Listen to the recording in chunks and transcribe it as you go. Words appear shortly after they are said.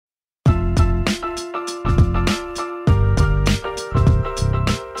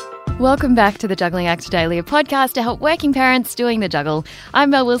Welcome back to the Juggling Act Daily, a podcast to help working parents doing the juggle.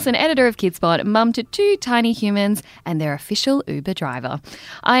 I'm Mel Wilson, editor of KidSpot, mum to two tiny humans and their official Uber driver.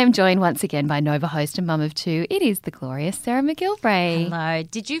 I am joined once again by Nova host and mum of two. It is the glorious Sarah McGilvray. Hello.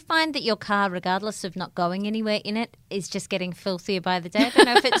 Did you find that your car, regardless of not going anywhere in it, is just getting filthier by the day? I don't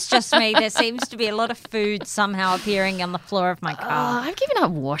know if it's just me. There seems to be a lot of food somehow appearing on the floor of my car. I've given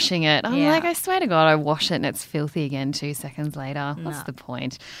up washing it. I'm like, I swear to God, I wash it and it's filthy again 2 seconds later. What's the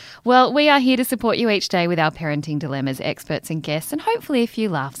point? Well, we are here to support you each day with our parenting dilemmas, experts and guests, and hopefully a few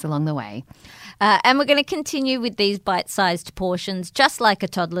laughs along the way. And we're going to continue with these bite-sized portions, just like a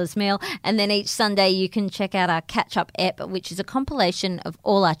toddler's meal. And then each Sunday you can check out our catch-up app, which is a compilation of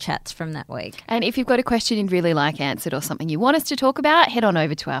all our chats from that week. And if you've got a question you'd really like answered or something you want us to talk about, head on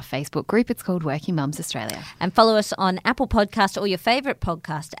over to our Facebook group. It's called Working Mums Australia. And follow us on Apple Podcast or your favourite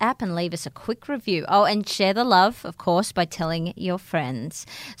podcast app and leave us a quick review. Oh, and share the love, of course, by telling your friends.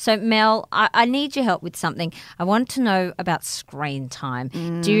 So, Mel, I need your help with something. I want to know about screen time.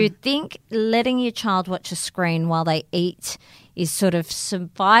 Do you think letting your child watch a screen while they eat is sort of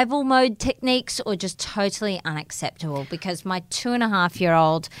survival mode techniques or just totally unacceptable? Because my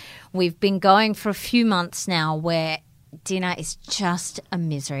 2.5-year-old, we've been going for a few months now where dinner is just a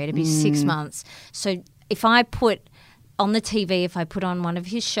misery. It'll be 6 months. So if I put on the TV, if I put on one of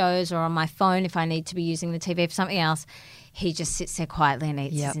his shows or on my phone, if I need to be using the TV for something else, he just sits there quietly and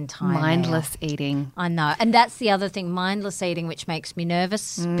eats his entire mindless meal. eating. I know. And that's the other thing, mindless eating, which makes me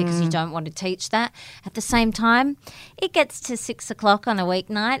nervous because you don't want to teach that. At the same time, it gets to 6 o'clock on a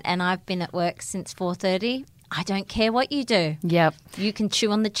weeknight and I've been at work since 4:30. I don't care what you do. Yep. You can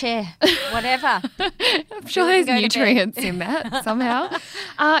chew on the chair, whatever. I'm sure there's nutrients in that somehow.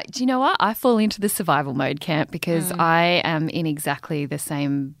 Do you know what? I fall into the survival mode camp because I am in exactly the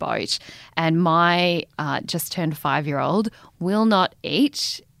same boat. And my just turned 5-year-old will not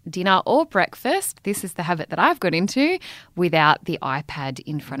eat dinner or breakfast. This is the habit that I've got into without the iPad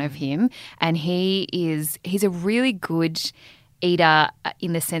in front of him. And he's a really good eater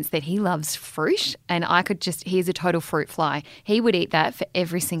in the sense that he loves fruit and he's a total fruit fly. He would eat that for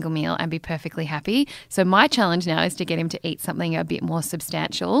every single meal and be perfectly happy. So my challenge now is to get him to eat something a bit more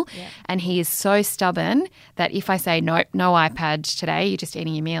substantial. Yeah. And he is so stubborn that if I say, nope, no iPad today, you're just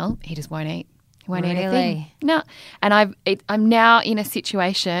eating your meal, he just won't eat. He won't eat a thing. No. And I'm now in a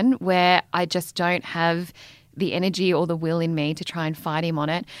situation where I just don't have the energy or the will in me to try and fight him on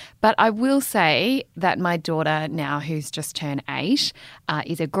it. But I will say that my daughter now, who's just turned 8,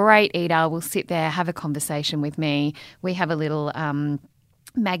 is a great eater, will sit there, have a conversation with me. We have a little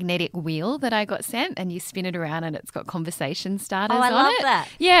magnetic wheel that I got sent and you spin it around and it's got conversation starters on it. Oh, I love that.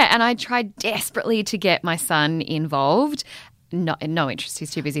 Yeah, and I tried desperately to get my son involved. No interest.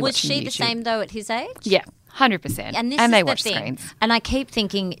 He's too busy watching YouTube. Was she the same though at his age? Yeah. 100%. And they watch screens. And I keep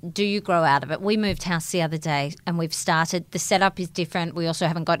thinking, do you grow out of it? We moved house the other day and we've started. The setup is different. We also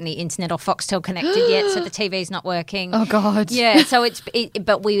haven't got any internet or Foxtel connected yet, so the TV's not working. Oh, God. Yeah, so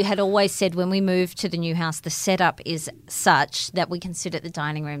but we had always said when we moved to the new house, the setup is such that we can sit at the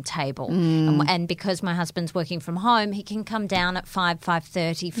dining room table. And because my husband's working from home, he can come down at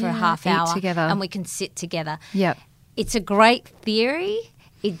 5:30 for a half hour together. and we can sit together. Yep. It's a great theory.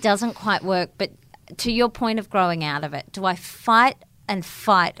 It doesn't quite work, but to your point of growing out of it, do I fight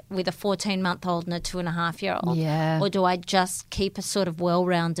with a 14-month-old and a 2.5-year-old? Yeah. Or do I just keep a sort of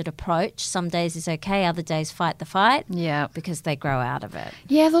well-rounded approach? Some days is okay, other days fight the fight. Yeah. Because they grow out of it.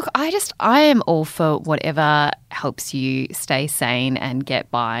 Yeah, look, I am all for whatever helps you stay sane and get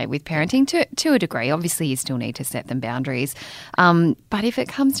by with parenting to a degree. Obviously, you still need to set them boundaries. But if it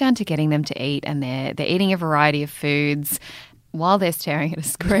comes down to getting them to eat and they're eating a variety of foods while they're staring at a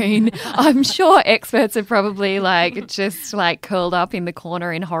screen, I'm sure experts are probably just curled up in the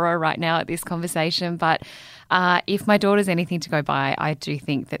corner in horror right now at this conversation. But if my daughter's anything to go by, I do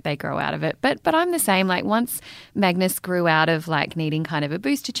think that they grow out of it. But I'm the same. Once Magnus grew out of needing kind of a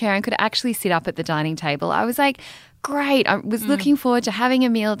booster chair and could actually sit up at the dining table, I was like, great. I was looking forward to having a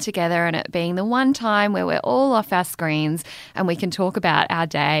meal together and it being the one time where we're all off our screens and we can talk about our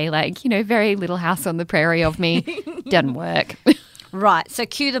day, very Little House on the Prairie of me. Doesn't work. Right. So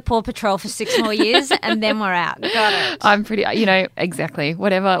cue the Paw Patrol for 6 more years and then we're out. Got it. I'm pretty, exactly.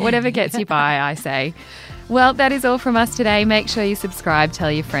 Whatever gets you by, I say. Well, that is all from us today. Make sure you subscribe, tell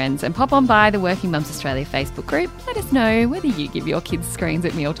your friends, and pop on by the Working Mums Australia Facebook group. Let us know whether you give your kids screens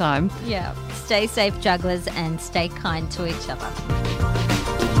at mealtime. Yeah. Stay safe, jugglers, and stay kind to each other.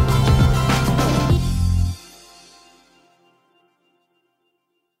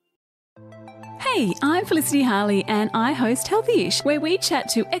 Hey, Hey, I'm Felicity Harley and I host Healthyish, where we chat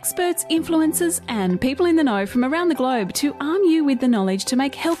to experts, influencers and people in the know from around the globe to arm you with the knowledge to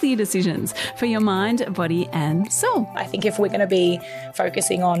make healthier decisions for your mind, body and soul. I think if we're going to be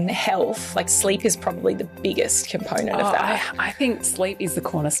focusing on health, like sleep is probably the biggest component of that. I think sleep is the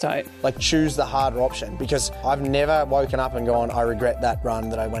cornerstone. Like choose the harder option, because I've never woken up and gone, I regret that run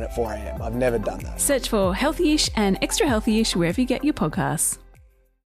that I went at 4 a.m. I've never done that. Search for Healthyish and Extra Healthyish wherever you get your podcasts.